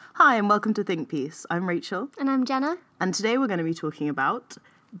Hi and welcome to Think Piece. I'm Rachel. And I'm Jenna. And today we're going to be talking about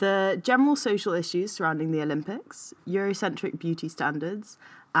the general social issues surrounding the Olympics, Eurocentric beauty standards,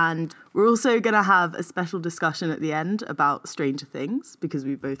 and we're also going to have a special discussion at the end about Stranger Things because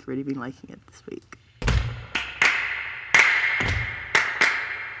we've both really been liking it this week.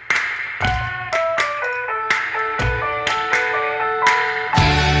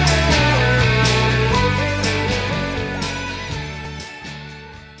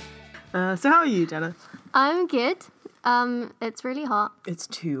 So how are you, Jenna? I'm good. It's really hot. It's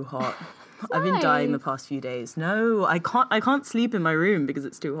too hot. I've been dying the past few days. No, I can't sleep in my room because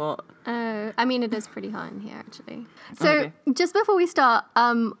it's too hot. Oh, I mean, it is pretty hot in here, actually. So, Just before we start,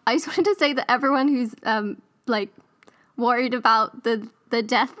 I just wanted to say that everyone who's, worried about the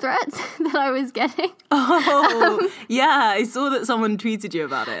death threats that I was getting. Oh, yeah, I saw that someone tweeted you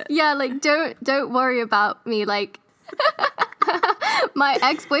about it. Yeah, don't worry about me, my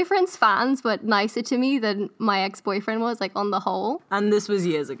ex-boyfriend's fans were nicer to me than my ex-boyfriend was, on the whole. And this was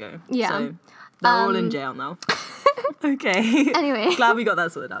years ago. Yeah. So they're all in jail now. Okay. Anyway. Glad we got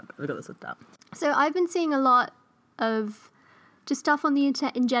that sorted out. So I've been seeing a lot of just stuff on the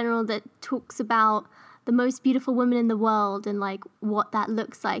internet in general that talks about the most beautiful women in the world and, what that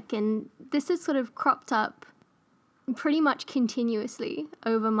looks like. And this has sort of cropped up pretty much continuously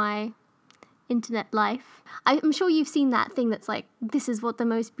over my internet life. I'm sure you've seen that thing that's this is what the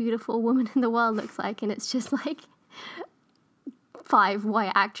most beautiful woman in the world looks like, and it's just 5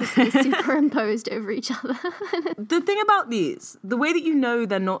 white actresses superimposed over each other. The thing about these, the way that you know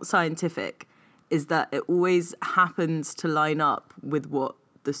they're not scientific is that it always happens to line up with what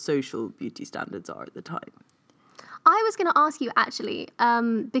the social beauty standards are at the time. I was going to ask you, actually,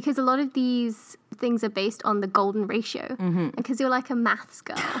 because a lot of these things are based on the golden ratio, because you're like a maths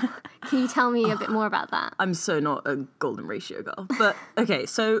girl. Can you tell me a bit more about that? I'm so not a golden ratio girl. But, okay,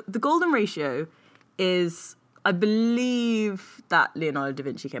 so the golden ratio is, I believe that Leonardo da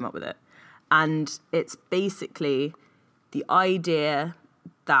Vinci came up with it. And it's basically the idea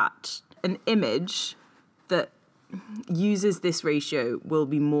that an image that uses this ratio will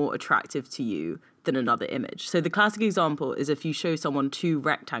be more attractive to you than another image. So the classic example is if you show someone 2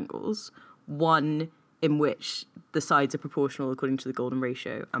 rectangles, one in which the sides are proportional according to the golden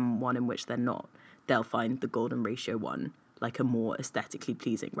ratio and one in which they're not, they'll find the golden ratio one a more aesthetically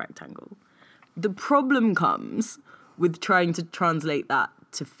pleasing rectangle. The problem comes with trying to translate that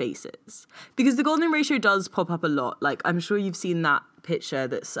to faces, because the golden ratio does pop up a lot. I'm sure you've seen that picture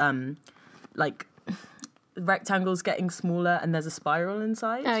that's rectangles getting smaller and there's a spiral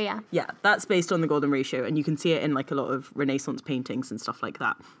inside. Oh, yeah. Yeah, that's based on the golden ratio, and you can see it in a lot of Renaissance paintings and stuff like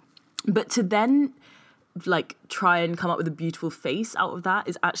that. But to then try and come up with a beautiful face out of that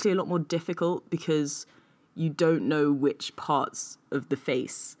is actually a lot more difficult because you don't know which parts of the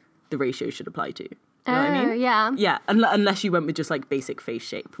face the ratio should apply to. You know what I mean? Yeah. Yeah, unless you went with just basic face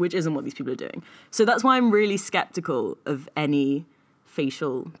shape, which isn't what these people are doing. So that's why I'm really skeptical of any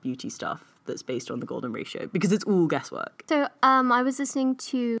facial beauty stuff that's based on the golden ratio, because it's all guesswork. So I was listening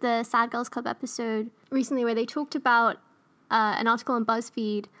to the Sad Girls Club episode recently where they talked about an article on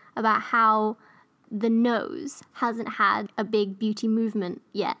BuzzFeed about how the nose hasn't had a big beauty movement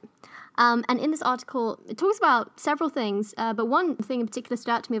yet. And in this article, it talks about several things, but one thing in particular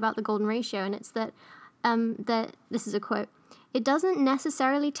stood out to me about the golden ratio, and it's that this is a quote, "It doesn't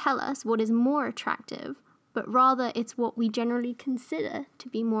necessarily tell us what is more attractive, but rather it's what we generally consider to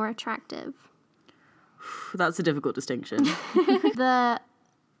be more attractive." That's a difficult distinction. The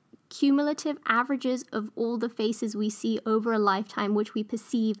cumulative averages of all the faces we see over a lifetime which we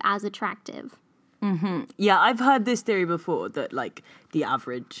perceive as attractive. Mm-hmm. Yeah, I've heard this theory before, that the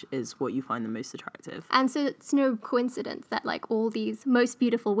average is what you find the most attractive. And so it's no coincidence that all these most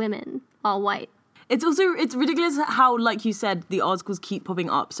beautiful women are white. It's ridiculous how, like you said, the articles keep popping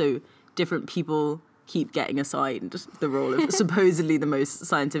up, so different people keep getting assigned the role of supposedly the most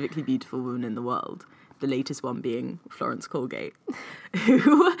scientifically beautiful woman in the world. The latest one being Florence Colgate,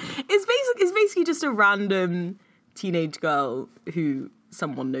 who is basically just a random teenage girl who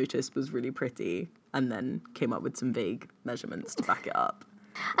someone noticed was really pretty and then came up with some vague measurements to back it up.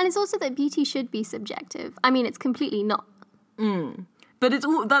 And it's also that beauty should be subjective. I mean, it's completely not. But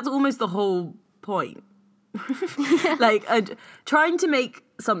that's almost the whole point. Trying to make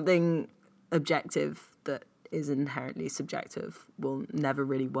something objective that is inherently subjective will never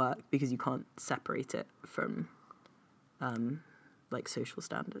really work because you can't separate it from social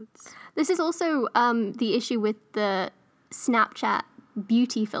standards. This is also the issue with the Snapchat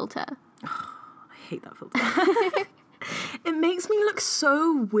beauty filter. I hate that filter. It makes me look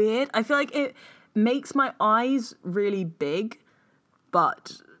so weird. I feel like it makes my eyes really big,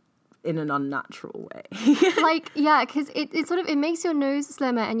 but in an unnatural way. Like, yeah, because it sort of, it makes your nose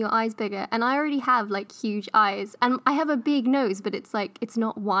slimmer and your eyes bigger. And I already have, like, huge eyes. And I have a big nose, but it's, like, it's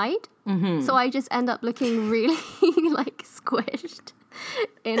not wide. Mm-hmm. So I just end up looking really, like, squished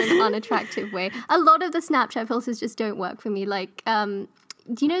in an unattractive way. A lot of the Snapchat filters just don't work for me. Like, do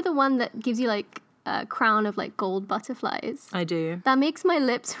you know the one that gives you, like, a crown of, like, gold butterflies? I do. That makes my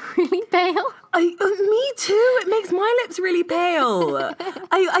lips really pale. Me too. It makes my lips really pale.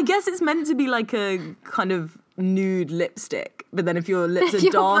 I guess it's meant to be like a kind of nude lipstick, but then if your lips are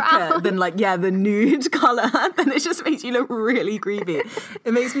darker brown. than like, yeah, the nude colour, then it just makes you look really creepy.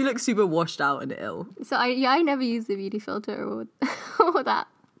 It makes me look super washed out and ill. So I never use the beauty filter or that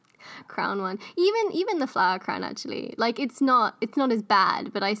crown one. Even the flower crown, actually. Like, it's not as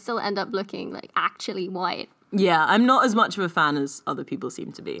bad, but I still end up looking like actually white. Yeah, I'm not as much of a fan as other people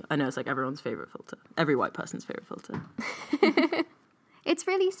seem to be. I know it's like everyone's favourite filter. Every white person's favourite filter. It's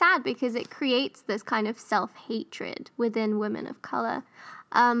really sad because it creates this kind of self-hatred within women of colour.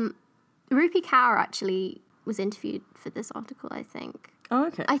 Rupi Kaur actually was interviewed for this article, I think. Oh,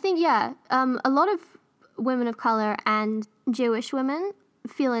 okay. I think, yeah, a lot of women of colour and Jewish women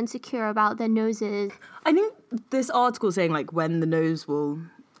feel insecure about their noses. I think this article saying like when the nose will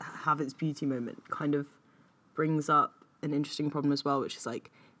have its beauty moment kind of brings up an interesting problem as well, which is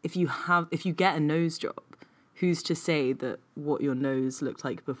like if you get a nose job, who's to say that what your nose looked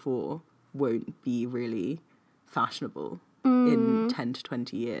like before won't be really fashionable in 10 to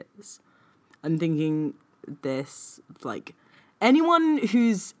 20 years? I'm thinking this, like, anyone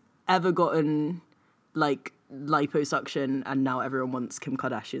who's ever gotten like liposuction and now everyone wants Kim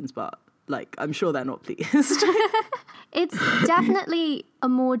Kardashian's butt, like, I'm sure they're not pleased. It's definitely a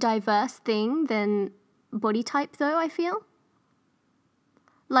more diverse thing than body type, though, I feel.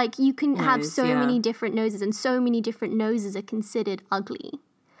 Like, you can have so many different noses, and so many different noses are considered ugly.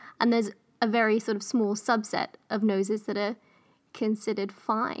 And there's a very sort of small subset of noses that are considered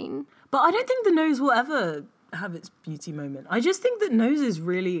fine. But I don't think the nose will ever have its beauty moment. I just think that noses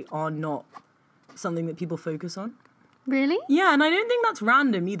really are not something that people focus on. Really? Yeah, and I don't think that's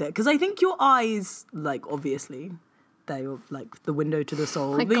random either, because I think your eyes, like, obviously, they're like the window to the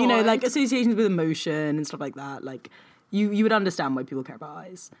soul. My But, you know, God. like associations with emotion and stuff like that. Like, you would understand why people care about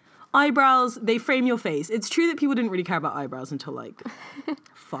eyes. Eyebrows, they frame your face. It's true that people didn't really care about eyebrows until like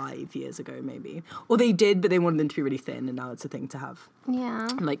 5 years ago, maybe. Or they did, but they wanted them to be really thin, and now it's a thing to have Yeah.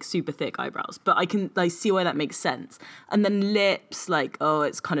 like super thick eyebrows. But I see why that makes sense. And then lips, like, oh,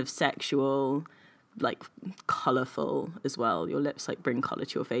 it's kind of sexual, like colourful as well. Your lips like bring colour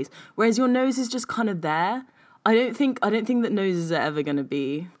to your face. Whereas your nose is just kind of there. I don't think that noses are ever gonna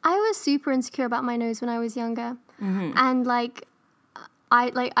be. I was super insecure about my nose when I was younger. Mm-hmm. And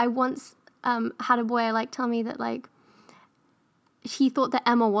I once had a boy I liked tell me that like he thought that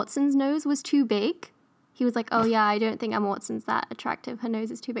Emma Watson's nose was too big. He was like, "Oh yeah, I don't think Emma Watson's that attractive. Her nose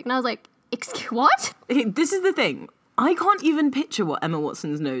is too big." And I was like, "Excuse what?" This is the thing. I can't even picture what Emma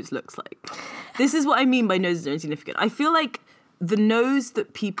Watson's nose looks like. This is what I mean by noses are insignificant. I feel like the nose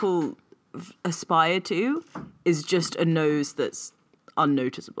that people aspire to is just a nose that's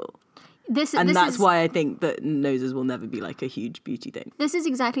unnoticeable. That's why I think that noses will never be like a huge beauty thing. This is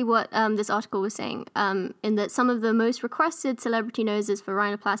exactly what this article was saying, in that some of the most requested celebrity noses for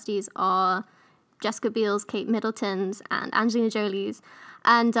rhinoplasties are Jessica Biel's, Kate Middleton's, and Angelina Jolie's.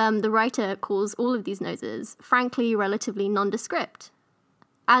 And the writer calls all of these noses, frankly, relatively nondescript.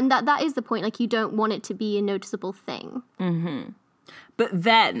 And that is the point. Like, you don't want it to be a noticeable thing. Mm-hmm. But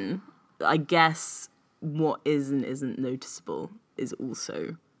then, I guess what is and isn't noticeable is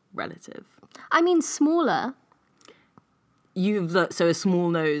also relative. I mean, smaller. So a small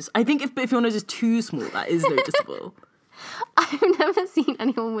nose. I think if your nose is too small, that is noticeable. I've never seen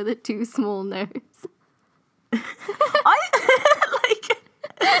anyone with a too small nose.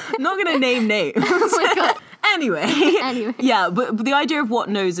 Not gonna name names. Oh my God. Anyway. Yeah, but the idea of what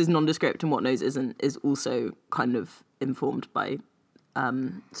nose is nondescript and what nose isn't is also kind of informed by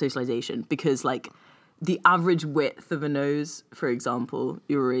socialization, because like the average width of a nose, for example,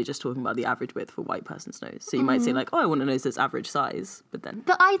 you're already just talking about the average width for a white person's nose. So you might say like, oh, I want a nose that's average size, but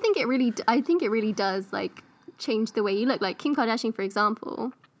I think it really does like change the way you look. Like Kim Kardashian, for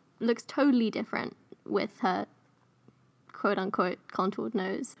example, looks totally different with her quote unquote contoured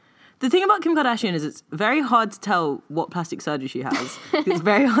nose. The thing about Kim Kardashian is it's very hard to tell what plastic surgery she has. It's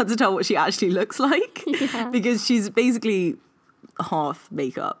very hard to tell what she actually looks like, because she's basically half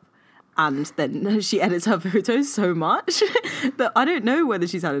makeup. And then she edits her photos so much that I don't know whether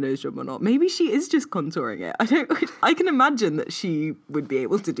she's had a nose job or not. Maybe she is just contouring it. I can imagine that she would be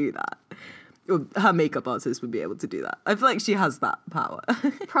able to do that. Or her makeup artist would be able to do that. I feel like she has that power.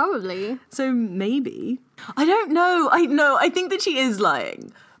 Probably. So maybe. I don't know. I think that she is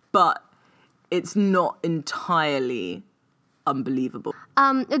lying, but it's not entirely unbelievable.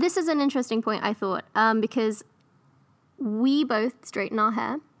 This is an interesting point, I thought, because we both straighten our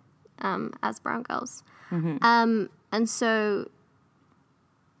hair as brown girls. And so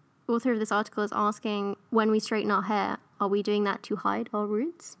author of this article is asking, when we straighten our hair, are we doing that to hide our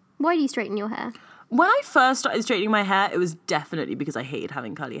roots? Why do you straighten your hair? When I first started straightening my hair, it was definitely because I hated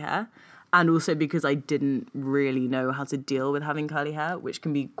having curly hair. And also because I didn't really know how to deal with having curly hair, which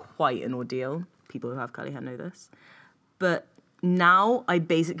can be quite an ordeal. People who have curly hair know this. But now I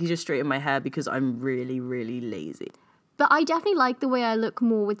basically just straighten my hair because I'm really, really lazy. But I definitely like the way I look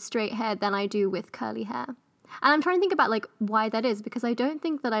more with straight hair than I do with curly hair. And I'm trying to think about like why that is, because I don't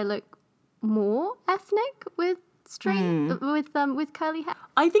think that I look more ethnic with with curly hair.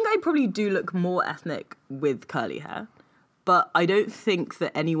 I think I probably do look more ethnic with curly hair, but I don't think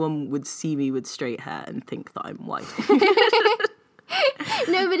that anyone would see me with straight hair and think that I'm white.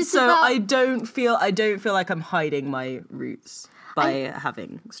 No, but it's so about... I don't feel like I'm hiding my roots by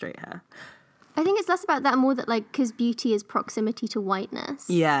having straight hair. I think it's less about that, more that like because beauty is proximity to whiteness.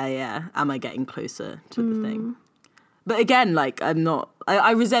 Yeah. Am I getting closer to the thing? But again, like I'm not.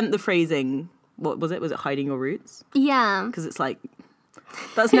 I resent the phrasing. What was it? Was it hiding your roots? Yeah. Because it's like,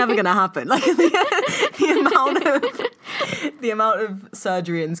 that's never going to happen. Like the amount of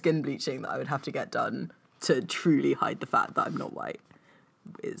surgery and skin bleaching that I would have to get done to truly hide the fact that I'm not white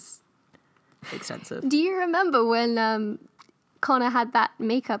is extensive. Do you remember when Connor had that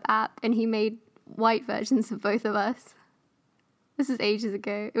makeup app and he made white versions of both of us? This is ages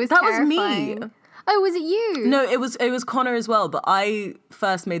ago. It was terrifying. Was me. Oh, was it you? No, it was Connor as well, but I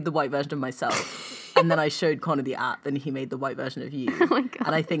first made the white version of myself, and then I showed Connor the app, and he made the white version of you. Oh my God.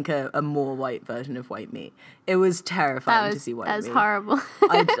 And I think a more white version of white me. It was terrifying to see white me. That was horrible.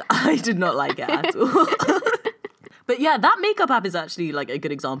 I did not like it at all. But yeah, that makeup app is actually like a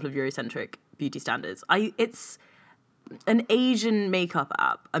good example of Eurocentric beauty standards. It's an Asian makeup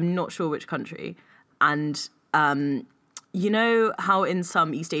app. I'm not sure which country, and you know how in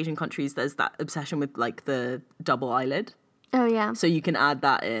some East Asian countries there's that obsession with like the double eyelid? Oh, yeah. So you can add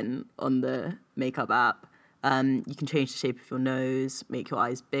that in on the makeup app. You can change the shape of your nose, make your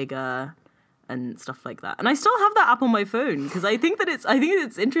eyes bigger and stuff like that. And I still have that app on my phone because I think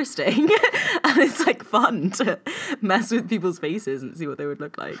it's interesting and it's like fun to mess with people's faces and see what they would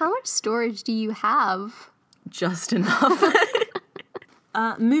look like. How much storage do you have? Just enough.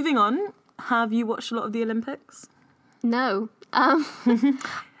 Moving on, have you watched a lot of the Olympics? No. I've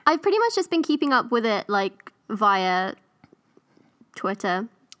pretty much just been keeping up with it, like, via Twitter.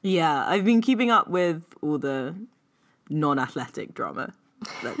 Yeah, I've been keeping up with all the non-athletic drama,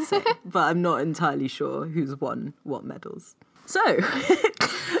 let's say. But I'm not entirely sure who's won what medals. So,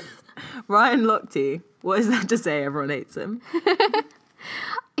 Ryan Lochte, what is there to say? Everyone hates him.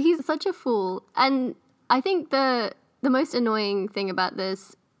 He's such a fool. And I think the most annoying thing about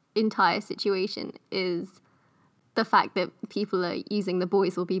this entire situation is the fact that people are using the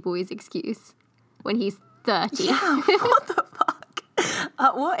boys will be boys excuse when he's 30. Yeah, what the fuck?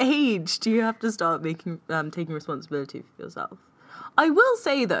 At what age do you have to start taking responsibility for yourself? I will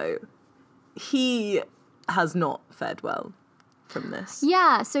say, though, he has not fared well from this.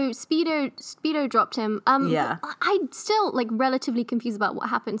 Yeah, so Speedo dropped him. Yeah. I'm still, like, relatively confused about what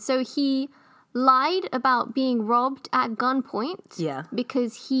happened. So he lied about being robbed at gunpoint. Yeah.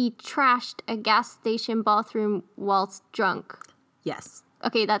 Because he trashed a gas station bathroom whilst drunk. Yes.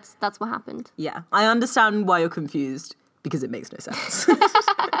 Okay, that's what happened. Yeah. I understand why you're confused, because it makes no sense. But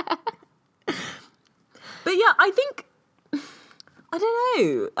yeah, I think, I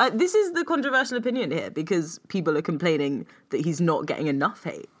don't know. This is the controversial opinion here, because people are complaining that he's not getting enough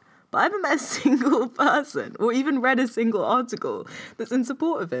hate. But I haven't met a single person or even read a single article that's in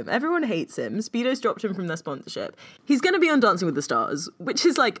support of him. Everyone hates him. Speedo's dropped him from their sponsorship. He's going to be on Dancing with the Stars, which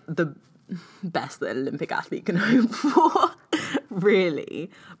is like the best that an Olympic athlete can hope for,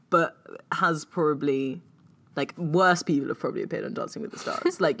 really. But has probably, like, worse people have probably appeared on Dancing with the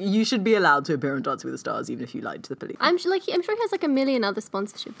Stars. Like, you should be allowed to appear on Dancing with the Stars even if you lied to the police. I'm sure he has like a million other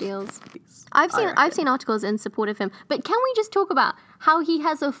sponsorship deals. I've seen articles in support of him, but can we just talk about how he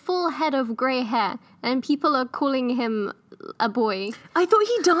has a full head of grey hair and people are calling him a boy? I thought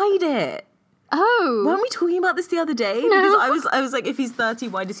he dyed it. Oh, Weren't we talking about this the other day? No. Because I was like, if he's 30,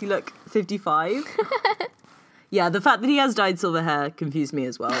 why does he look 55? Yeah, the fact that he has dyed silver hair confused me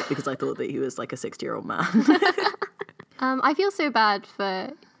as well, because I thought that he was like a 60-year-old man. I feel so bad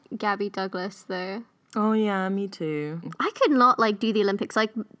for Gabby Douglas, though. Oh yeah, me too. I could not like do the Olympics.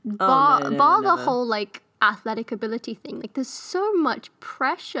 Like no, bar the never. whole like athletic ability thing. Like there's so much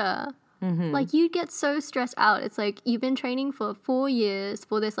pressure. Like you get so stressed out. It's like you've been training for 4 years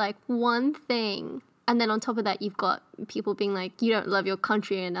for this like one thing. And then on top of that, you've got people being like, you don't love your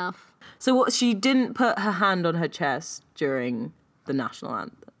country enough. So what? She didn't put her hand on her chest during the national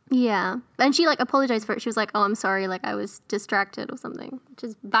anthem. Yeah. And she like apologized for it. She was like, oh, I'm sorry. Like I was distracted or something, which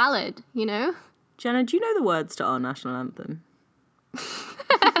is valid, you know? Jenna, do you know the words to our national anthem?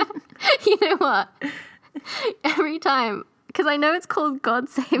 You know what? Every time, because I know it's called God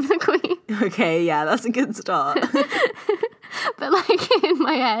Save the Queen. Okay, yeah, that's a good start. But like in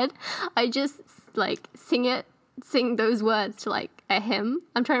my head, I just like sing those words to like a hymn.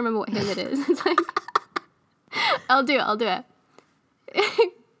 I'm trying to remember what hymn it is. It's like, I'll do it.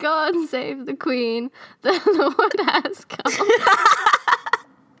 God save the Queen, the Lord has come.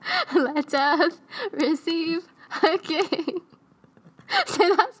 Let earth receive her King.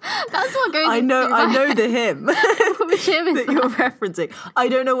 So that's what goes. I know the hymn Which hymn is that you're referencing. I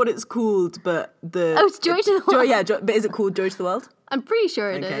don't know what it's called, but it's Joy to the World. but is it called Joy to the World? I'm pretty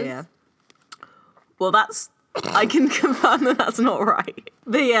sure it is. Okay, yeah. Well, I can confirm that that's not right.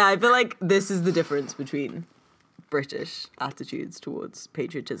 But yeah, I feel like this is the difference between British attitudes towards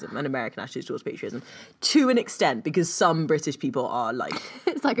patriotism and American attitudes towards patriotism to an extent, because some British people are like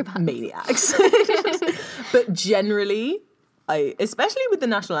Psychopaths. maniacs. But generally, especially with the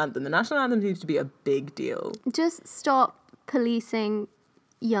national anthem seems to be a big deal. Just stop policing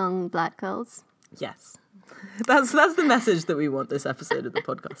young black girls. Yes. That's the message that we want this episode of the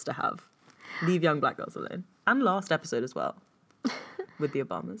podcast to have. Leave young black girls alone. And last episode as well, with the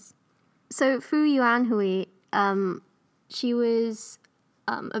Obamas. So Fu Yuanhui, she was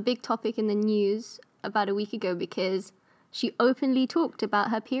a big topic in the news about a week ago because she openly talked about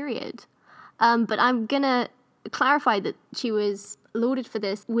her period. But I'm going to clarify that she was lauded for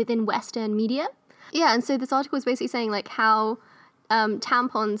this within Western media. Yeah, and so this article was basically saying like how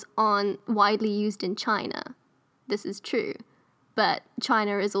tampons aren't widely used in China. This is true. But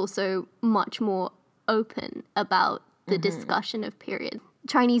China is also much more open about the discussion of period.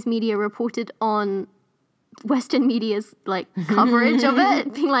 Chinese media reported on Western media's like coverage of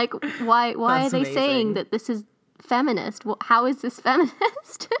it, being like, why are they amazing. saying that this is feminist? How is this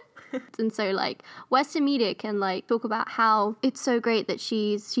feminist? And so like Western media can like talk about how it's so great that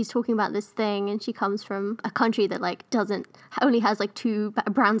she's talking about this thing, and she comes from a country that like only has like 2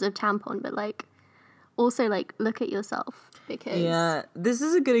 brands of tampon, but like also like look at yourself, because Yeah, this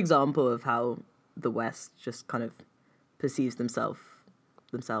is a good example of how the West just kind of perceives themselves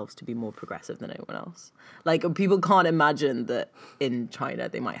to be more progressive than anyone else. Like, people can't imagine that in China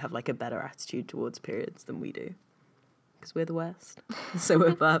they might have like a better attitude towards periods than we do, because we're the West, so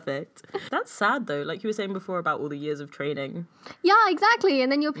we're perfect. That's sad though, like you were saying before about all the years of training. Yeah, exactly.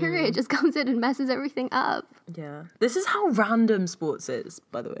 And then your period just comes in and messes everything up. Yeah, this is how random sports is,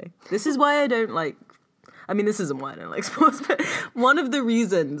 by the way. This is why I don't like, I mean, this isn't why I don't like sports, but one of the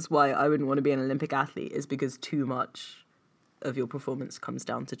reasons why I wouldn't want to be an Olympic athlete is because too much of your performance comes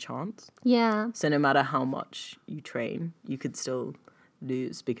down to chance. Yeah. So no matter how much you train, you could still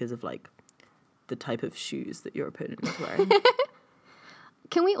lose because of like the type of shoes that your opponent is wearing.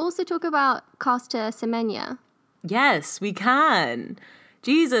 Can we also talk about Caster Semenya? Yes, we can.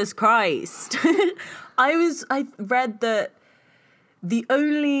 Jesus Christ. I read that the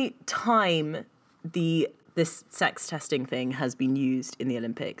only time this sex testing thing has been used in the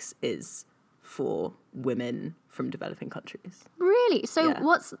Olympics is for women from developing countries. Really? So Yeah.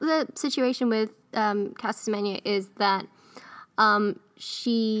 what's the situation with Caster Semenya is that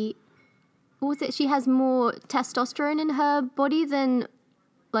she has more testosterone in her body than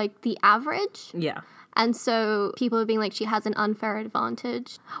like the average. Yeah. And so people are being like, she has an unfair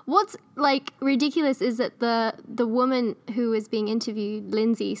advantage. What's like ridiculous is that the woman who is being interviewed,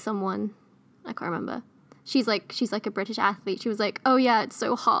 Lindsay, someone, I can't remember. She's like a British athlete. She was like, oh yeah, it's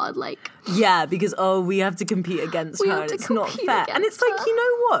so hard. Like, Yeah, because we have to compete against her and it's not compete fair. And it's like, against her. you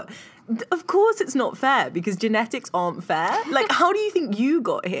know what? Of course it's not fair, because genetics aren't fair. Like, how do you think you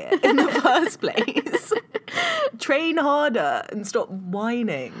got here in the first place? Train harder and stop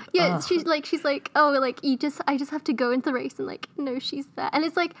whining. yeah, Ugh. she's like, oh, like I just have to go into the race, and like, no, she's there. And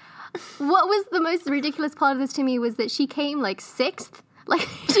it's like, what was the most ridiculous part of this to me was that she came like 6th. Like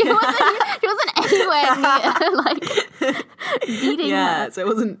she wasn't anywhere near like beating Yeah, her. so it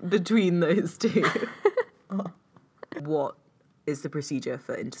wasn't between those two. What is the procedure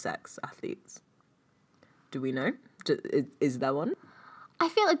for intersex athletes? Do we know? Is there one? I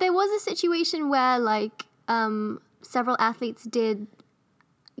feel like there was a situation where like several athletes did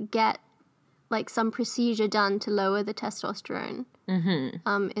get like some procedure done to lower the testosterone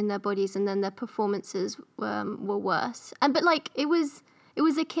in their bodies, and then their performances were worse. But like it was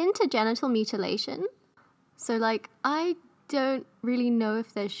akin to genital mutilation. So like I don't really know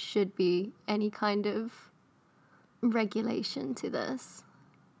if there should be any kind of regulation to this.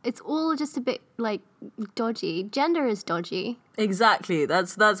 It's all just a bit like dodgy. Gender is dodgy. Exactly.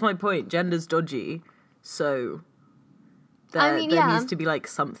 That's my point. Gender's dodgy. So there needs to be like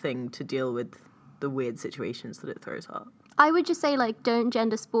something to deal with the weird situations that it throws up. I would just say like don't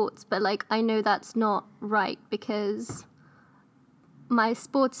gender sports, but like I know that's not right because my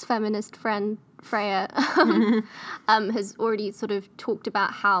sports feminist friend Freya has already sort of talked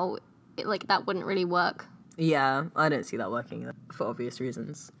about how that wouldn't really work. Yeah, I don't see that working for obvious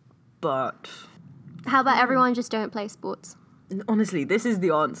reasons. But how about everyone just don't play sports? Honestly, this is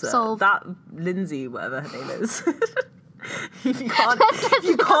the answer. Solved. That Lindsay, whatever her name is. you can't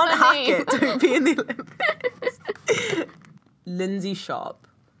hack it. Don't be in the Olympics. Lindsay Sharp.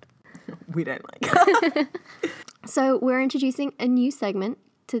 We don't like her. So we're introducing a new segment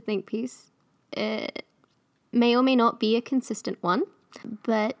to Think Piece. It may or may not be a consistent one,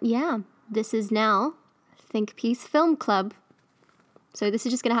 but yeah, this is now Think Piece Film Club. So this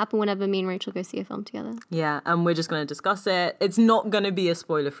is just going to happen whenever me and Rachel go see a film together. Yeah, and we're just going to discuss it. It's not going to be a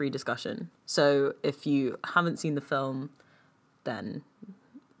spoiler-free discussion. So if you haven't seen the film, then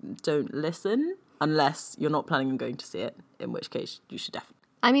don't listen, unless you're not planning on going to see it, in which case you should definitely.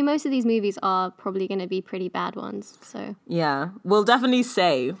 I mean, most of these movies are probably going to be pretty bad ones, so... Yeah, we'll definitely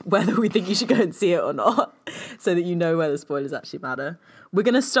say whether we think you should go and see it or not, so that you know where the spoilers actually matter. We're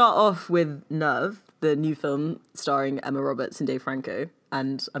going to start off with Nerve, the new film starring Emma Roberts and Dave Franco,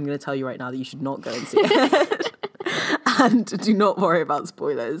 and I'm going to tell you right now that you should not go and see it. And do not worry about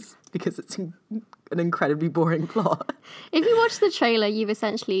spoilers, because it's an incredibly boring plot. If you watch the trailer, you've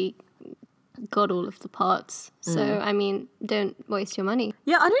essentially got all of the parts. So, I mean, don't waste your money.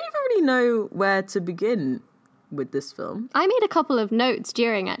 Yeah, I don't even really know where to begin with this film. I made a couple of notes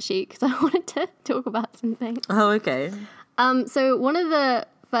during, actually, because I wanted to talk about something. Oh, okay. So one of the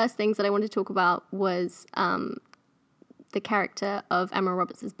first things that I wanted to talk about was the character of Emma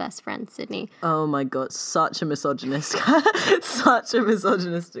Roberts' best friend, Sydney. Oh my god, such a misogynist, such a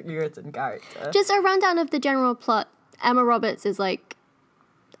misogynistically written character. Just a rundown of the general plot. Emma Roberts is like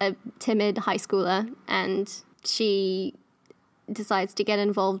a timid high schooler, and she decides to get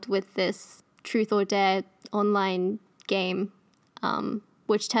involved with this Truth or Dare online game,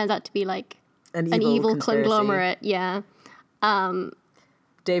 which turns out to be like an evil conglomerate. Yeah.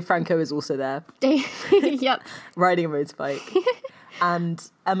 Dave Franco is also there. Yep. Riding a motorbike. And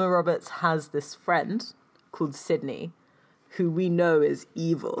Emma Roberts has this friend called Sydney, who we know is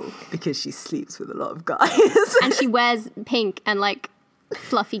evil because she sleeps with a lot of guys. And she wears pink and like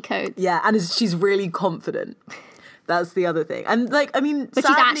fluffy coats. Yeah, and she's really confident. That's the other thing. And like, I mean, but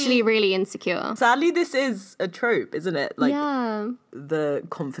sadly, she's actually really insecure. Sadly, this is a trope, isn't it? Like, yeah. The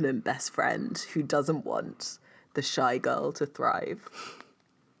confident best friend who doesn't want the shy girl to thrive.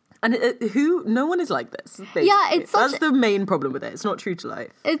 And no one is like this, basically. Yeah, that's the main problem with it. It's not true to life.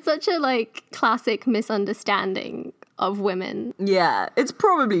 It's such a like classic misunderstanding of women. Yeah, it's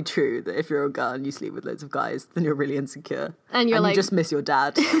probably true that if you're a girl and you sleep with loads of guys, then you're really insecure. And you just miss your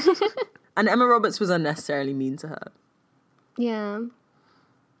dad. And Emma Roberts was unnecessarily mean to her. Yeah.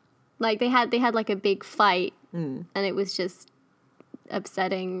 Like they had like a big fight, and it was just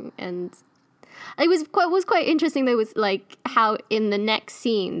upsetting, and it was quite interesting though, was like how in the next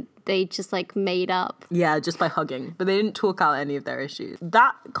scene they just like made up. Yeah, just by hugging. But they didn't talk out any of their issues.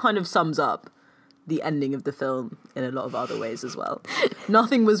 That kind of sums up the ending of the film in a lot of other ways as well.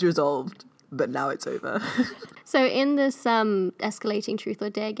 Nothing was resolved, but now it's over. So in this escalating Truth or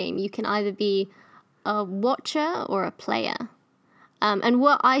Dare game, you can either be a watcher or a player. And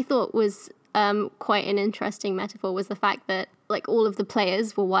what I thought was quite an interesting metaphor was the fact that like all of the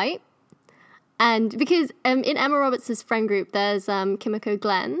players were white. And because in Emma Roberts' friend group, there's Kimiko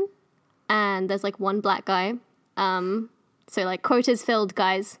Glenn, and there's like one black guy. So like quotas filled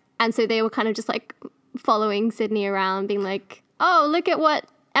guys. And so they were kind of just like following Sydney around, being like, oh, look at what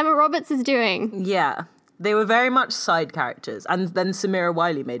Emma Roberts is doing. Yeah. They were very much side characters. And then Samira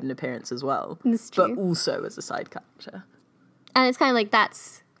Wiley made an appearance as well. That's true. But also as a side character. And it's kind of like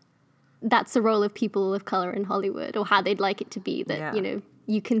that's the role of people of color in Hollywood, or how they'd like it to be, that, you know,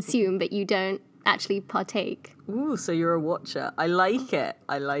 you consume, but you don't actually partake. Ooh, so you're a watcher. I like it.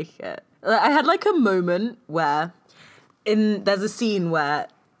 I had like a moment where there's a scene where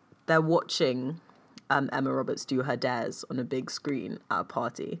they're watching Emma Roberts do her dares on a big screen at a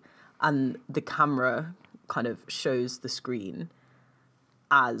party, and the camera kind of shows the screen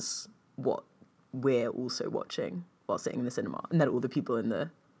as what we're also watching while sitting in the cinema, and then all the people at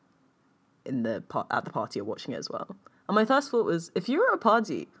the party are watching it as well. And my first thought was, if you were at a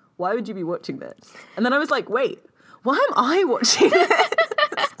party, why would you be watching this? And then I was like, wait, why am I watching this?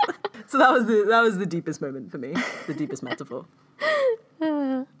 So that was the deepest moment for me, the deepest metaphor.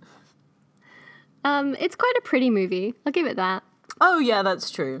 It's quite a pretty movie. I'll give it that. Oh yeah, that's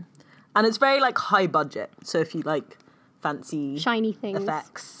true. And it's very like high budget. So if you like fancy Shiny things,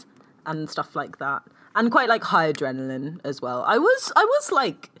 effects and stuff like that, and quite like high adrenaline as well. I was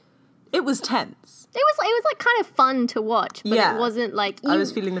like, it was tense. It was like kind of fun to watch, but Yeah. it wasn't like I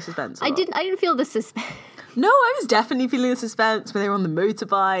was feeling the suspense. I didn't feel the suspense. No, I was definitely feeling the suspense when they were on the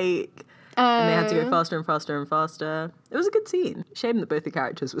motorbike. And they had to go faster and faster and faster. It was a good scene. Shame that both the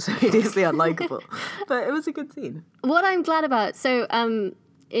characters were so hideously unlikable. But it was a good scene. What I'm glad about, so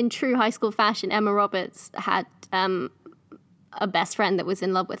in true high school fashion, Emma Roberts had a best friend that was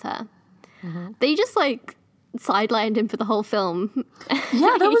in love with her. Mm-hmm. They just like sidelined him for the whole film.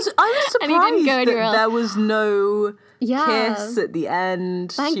 Yeah, I was surprised and he didn't go anywhere else. There was no kiss at the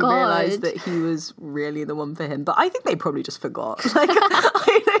end. Thank she God. realised that he was really the one for him. But I think they probably just forgot. Like,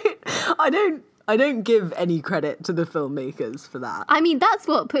 I don't give any credit to the filmmakers for that. I mean, that's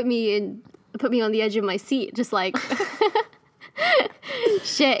what put me on the edge of my seat. Just like,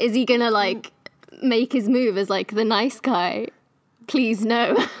 shit, is he gonna like make his move as like the nice guy? Please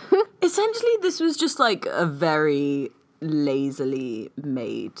no. Essentially, this was just like a very lazily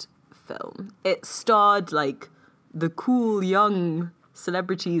made film. It starred like the cool young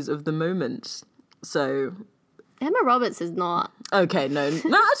celebrities of the moment. So Emma Roberts is not. Okay, no, I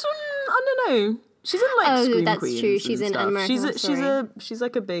don't know. She's in like Scream that's Queens. true. She's and in stuff. American She's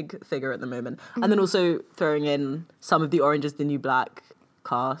like a big figure at the moment. Mm-hmm. And then also throwing in some of the Orange is the New Black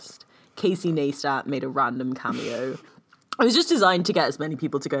cast. Casey Neistat made a random cameo. It was just designed to get as many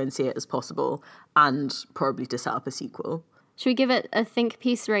people to go and see it as possible, and probably to set up a sequel. Should we give it a think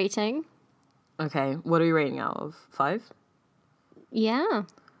piece rating? Okay, what are we rating out of 5? Yeah.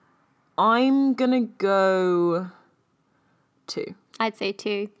 I'm gonna go 2. I'd say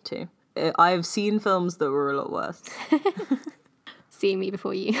 2. 2. I've seen films that were a lot worse. See me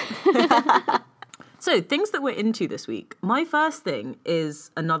before you. So, things that we're into this week. My first thing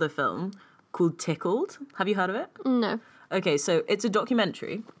is another film called Tickled. Have you heard of it? No. Okay, so it's a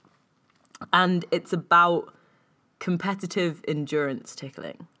documentary, and it's about competitive endurance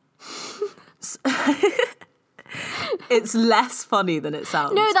tickling. It's less funny than it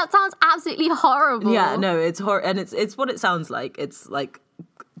sounds. No, that sounds absolutely horrible. Yeah, no, it's and it's what it sounds like. It's like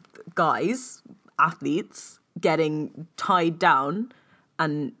guys, athletes, getting tied down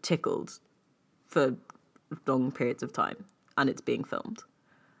and tickled for long periods of time, and it's being filmed.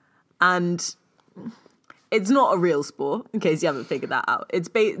 And it's not a real sport, in case you haven't figured that out. It's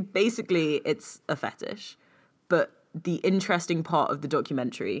basically it's a fetish, but the interesting part of the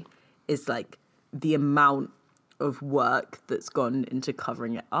documentary is like the amount of work that's gone into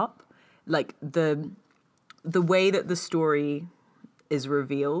covering it up. Like the way that the story is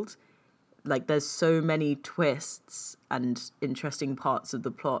revealed, like there's so many twists and interesting parts of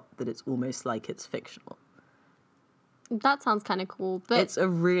the plot that it's almost like it's fictional. That sounds kind of cool, but It's a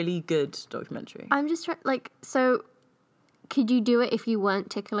really good documentary. I'm just trying, like, so could you do it if you weren't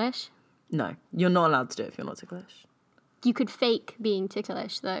ticklish? No, you're not allowed to do it if you're not ticklish. You could fake being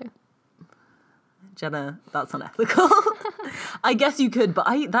ticklish, though. Jenna, that's unethical. I guess you could, but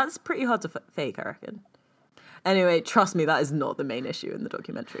that's pretty hard to fake, I reckon. Anyway, trust me, that is not the main issue in the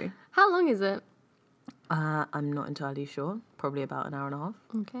documentary. How long is it? I'm not entirely sure. Probably about an hour and a half.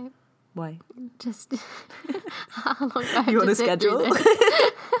 Okay. Why? Just how long do I have You want to a sit through schedule?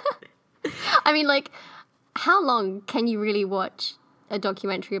 this? I mean, like, how long can you really watch a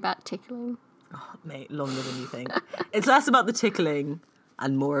documentary about tickling? Oh, mate, longer than you think. It's less about the tickling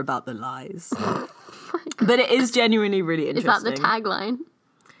and more about the lies. But it is genuinely really Is interesting. that the tagline?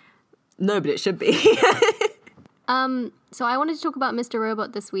 No, but it should be. So I wanted to talk about Mr.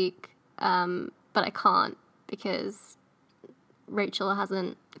 Robot this week, but I can't because Rachel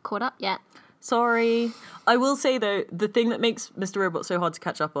hasn't caught up yet. Sorry. I will say, though, the thing that makes Mr. Robot so hard to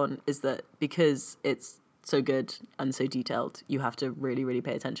catch up on is that because it's so good and so detailed, you have to really, really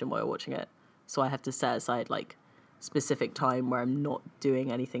pay attention while you're watching it. So I have to set aside, like, specific time where I'm not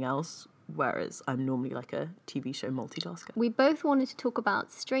doing anything else, whereas I'm normally, like, a TV show multitasker. We both wanted to talk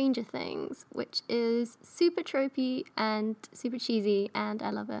about Stranger Things, which is super tropey and super cheesy, and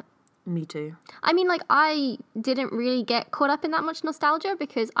I love it. Me too. I mean, like, I didn't really get caught up in that much nostalgia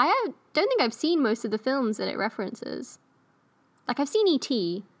because don't think I've seen most of the films that it references. Like, I've seen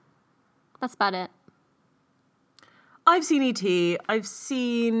E.T. That's about it. I've seen E.T., I've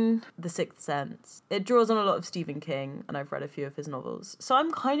seen The Sixth Sense. It draws on a lot of Stephen King, and I've read a few of his novels. So I'm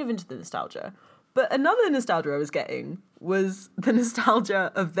kind of into the nostalgia. But another nostalgia I was getting was the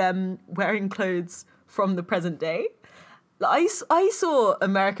nostalgia of them wearing clothes from the present day. I saw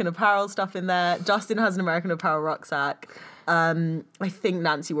American Apparel stuff in there. Justin has an American Apparel rucksack. I think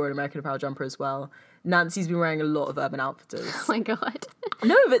Nancy wore an American Apparel jumper as well. Nancy's been wearing a lot of Urban Outfitters. Oh my God.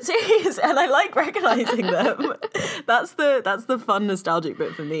 No, but serious, and I like recognising them. That's the fun nostalgic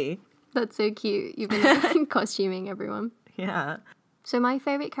bit for me. That's so cute. You've been costuming everyone. Yeah. So my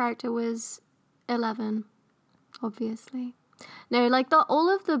favourite character was 11, obviously. No, like all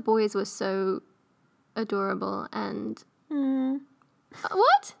of the boys were so adorable and...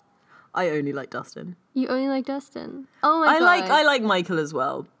 What? I only like Dustin. You only like Dustin? Oh my God. I like Michael as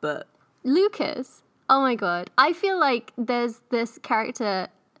well, but... Lucas? Oh my God. I feel like there's this character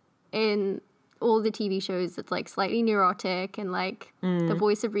in all the TV shows that's like slightly neurotic and like the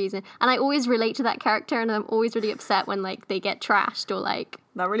voice of reason. And I always relate to that character and I'm always really upset when like they get trashed or like...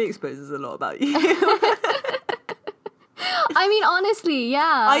 That really exposes a lot about you. I mean, honestly,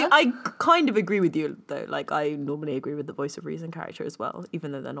 yeah. I kind of agree with you, though. Like, I normally agree with the voice of reason character as well,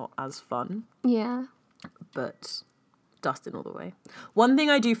 even though they're not as fun. Yeah. But Dustin all the way. One thing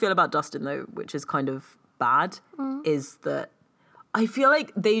I do feel about Dustin, though, which is kind of bad, is that I feel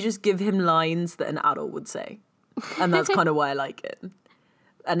like they just give him lines that an adult would say. And that's kind of why I like it.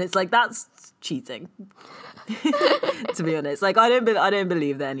 And it's like, that's cheating. To be honest, like I don't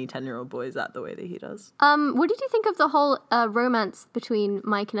believe that any 10-year-old boy is that the way that he does. What did you think of the whole romance between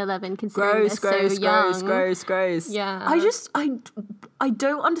Mike and 11? Considering they're so young? Gross. Yeah. I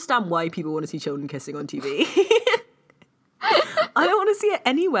don't understand why people want to see children kissing on TV. I don't want to see it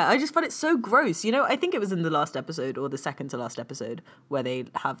anywhere. I just find it so gross. You know, I think it was in the last episode or the second to last episode where they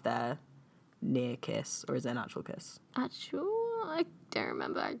have their near kiss, or is it an actual kiss? Actual? I don't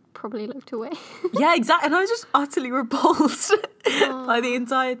remember. I probably looked away. Yeah, exactly. And I was just utterly repulsed by the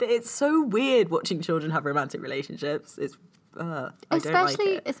entire thing. It's so weird watching children have romantic relationships. It's I don't like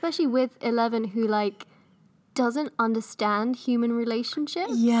it. Especially with 11, who like doesn't understand human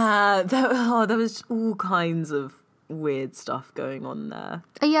relationships. Yeah, there was all kinds of weird stuff going on there.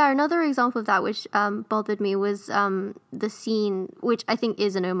 Yeah, another example of that which bothered me was the scene, which I think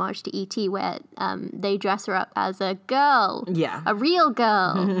is an homage to E.T., where they dress her up as a girl. Yeah. A real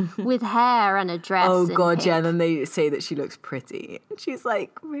girl with hair and a dress. Oh, and God, hair. yeah, and then they say that she looks pretty. And she's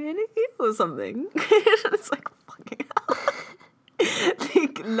like, really? Or something. It's like, fucking hell.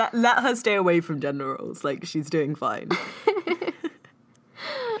 Like, let her stay away from gender roles. Like, she's doing fine.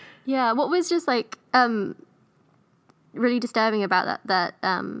 Yeah, what was just like... really disturbing about that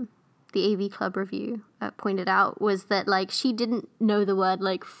the AV Club review pointed out was that like she didn't know the word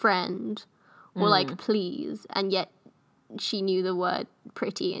like friend or like please, and yet she knew the word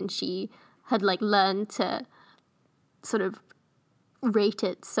pretty, and she had like learned to sort of rate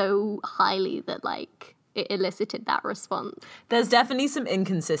it so highly that like it elicited that response. There's definitely some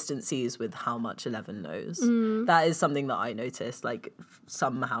inconsistencies with how much 11 knows. That is something that I noticed. Like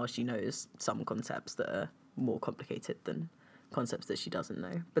somehow she knows some concepts that are more complicated than concepts that she doesn't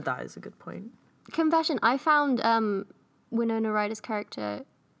know. But that is a good point. Confession, I found Winona Ryder's character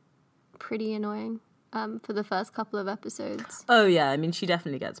pretty annoying for the first couple of episodes. Oh yeah, I mean she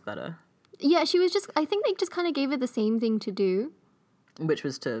definitely gets better. Yeah, she was just, I think they just kind of gave her the same thing to do. Which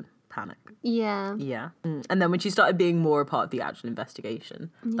was to panic. Yeah. Yeah. And then when she started being more a part of the actual investigation,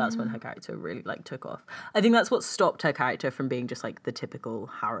 that's when her character really like took off. I think that's what stopped her character from being just like the typical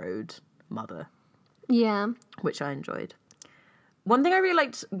harrowed mother. Yeah. Which I enjoyed. One thing I really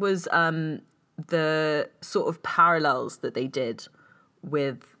liked was the sort of parallels that they did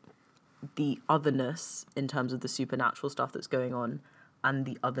with the otherness in terms of the supernatural stuff that's going on and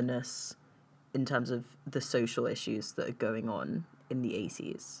the otherness in terms of the social issues that are going on in the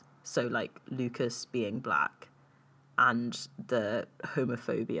 80s. So like Lucas being black and the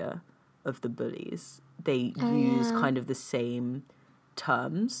homophobia of the bullies. They use kind of the same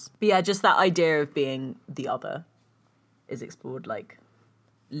terms. But yeah, just that idea of being the other is explored like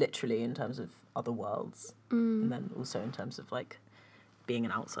literally in terms of other worlds and then also in terms of like being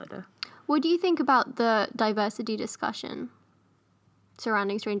an outsider. What do you think about the diversity discussion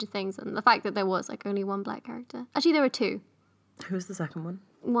surrounding Stranger Things and the fact that there was like only one black character? Actually, there were two. Who was the second one?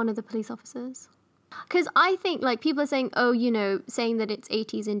 One of the police officers. Because I think like people are saying, oh, you know, saying that it's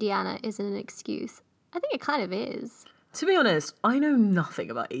 80s Indiana isn't an excuse. I think it kind of is. To be honest, I know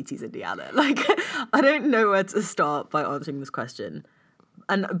nothing about 80s Indiana. Like, I don't know where to start by answering this question.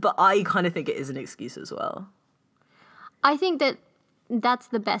 But I kind of think it is an excuse as well. I think that That's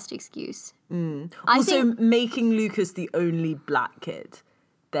the best excuse. Also, making Lucas the only black kid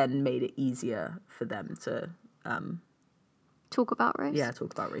then made it easier for them to talk about race. Yeah,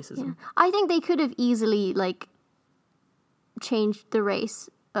 talk about racism. Yeah. I think they could have easily like changed the race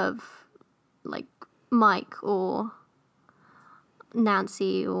of like Mike or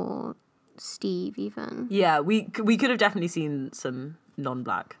Nancy or Steve even. Yeah, we could have definitely seen some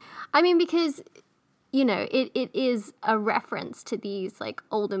non-black. I mean, because, you know, it is a reference to these like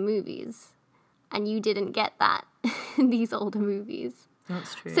older movies, and you didn't get that in these older movies.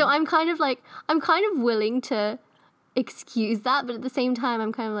 That's true. So I'm kind of willing to excuse that, but at the same time,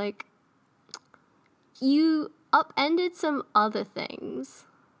 I'm kind of like, you upended some other things.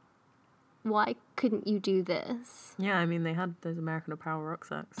 Why couldn't you do this? Yeah, I mean, they had those American Apparel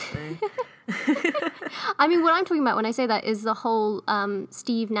rucksacks. So. I mean, what I'm talking about when I say that is the whole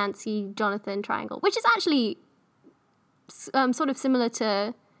Steve, Nancy, Jonathan triangle, which is actually sort of similar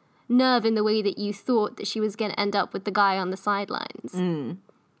to Nerve in the way that you thought that she was going to end up with the guy on the sidelines. And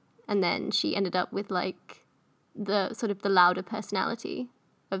then she ended up with, like, the sort of the louder personality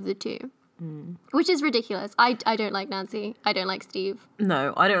of the two. Which is ridiculous. I don't like Nancy. I don't like Steve.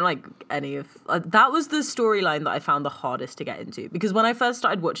 No, I don't like any of... that was the storyline that I found the hardest to get into. Because when I first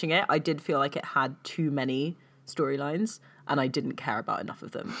started watching it, I did feel like it had too many storylines, and I didn't care about enough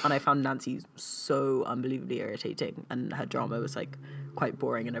of them. And I found Nancy so unbelievably irritating, and her drama was, like, quite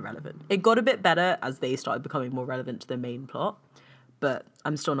boring and irrelevant. It got a bit better as they started becoming more relevant to the main plot, but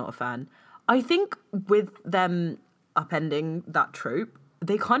I'm still not a fan. I think with them upending that trope,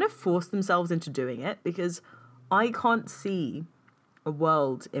 they kind of forced themselves into doing it, because I can't see a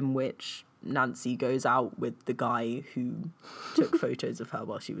world in which Nancy goes out with the guy who took photos of her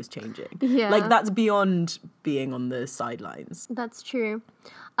while she was changing. Yeah. Like, that's beyond being on the sidelines. That's true.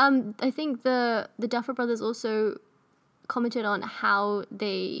 I think the Duffer Brothers also commented on how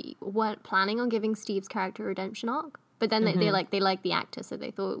they weren't planning on giving Steve's character a redemption arc, but then they liked the actor, so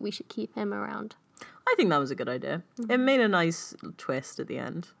they thought we should keep him around. I think that was a good idea. It made a nice twist at the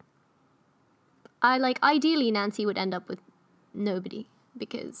end. Ideally Nancy would end up with nobody,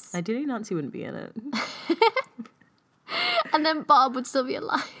 because... Ideally Nancy wouldn't be in it. And then Barb would still be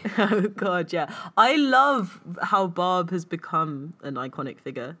alive. Oh, God, yeah. I love how Barb has become an iconic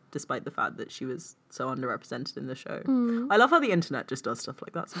figure, despite the fact that she was so underrepresented in the show. I love how the internet just does stuff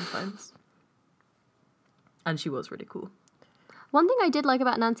like that sometimes. And she was really cool. One thing I did like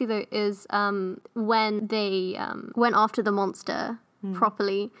about Nancy, though, is when they went after the monster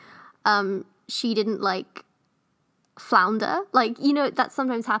properly, she didn't, like, flounder. Like, you know, that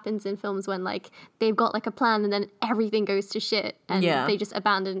sometimes happens in films when, like, they've got, like, a plan and then everything goes to shit and they just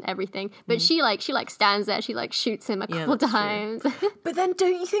abandon everything. But she stands there, she, like, shoots him a couple times. But then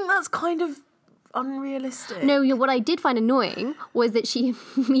don't you think that's kind of unrealistic? No, what I did find annoying was that she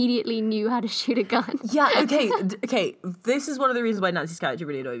immediately knew how to shoot a gun. Yeah, okay. This is one of the reasons why Nancy's character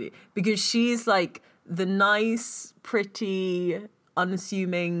really annoyed me. Because she's like the nice, pretty,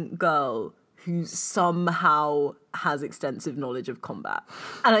 unassuming girl who somehow has extensive knowledge of combat.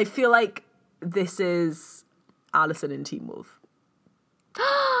 And I feel like this is Alison in Teen Wolf.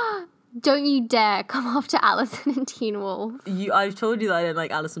 Don't you dare come after Alison and Teen Wolf. I've told you that I don't like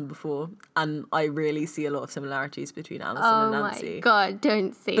Alison before, and I really see a lot of similarities between Alison and Nancy. Oh my God,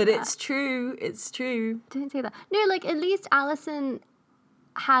 don't say that. But it's true. Don't say that. No, like, at least Alison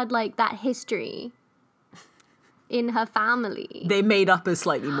had, like, that history in her family. They made up a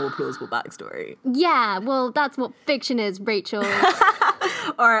slightly more plausible backstory. Yeah, well, that's what fiction is, Rachel.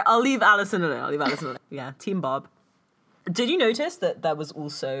 All right, I'll leave Alison alone. Yeah, Team Bob. Did you notice that there was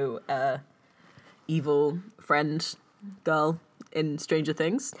also a evil friend girl in Stranger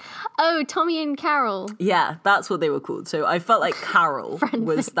Things? Oh, Tommy and Carol. Yeah, that's what they were called. So I felt like Carol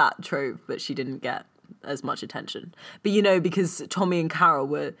was that trope, but she didn't get as much attention. But, you know, because Tommy and Carol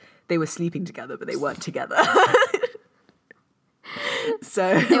were sleeping together, but they weren't together.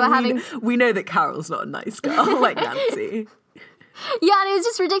 So they were we know that Carol's not a nice girl like Nancy. Yeah, and it was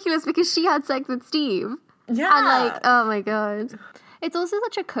just ridiculous because she had sex with Steve. Yeah. And, like, oh my God. It's also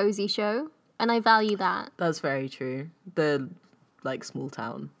such a cozy show, and I value that. That's very true. The, like, small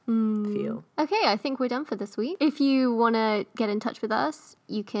town feel. Okay, I think we're done for this week. If you want to get in touch with us,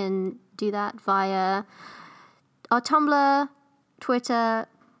 you can do that via our Tumblr, Twitter,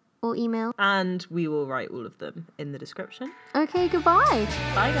 or email. And we will write all of them in the description. Okay, goodbye.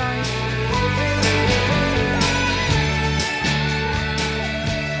 Bye, guys.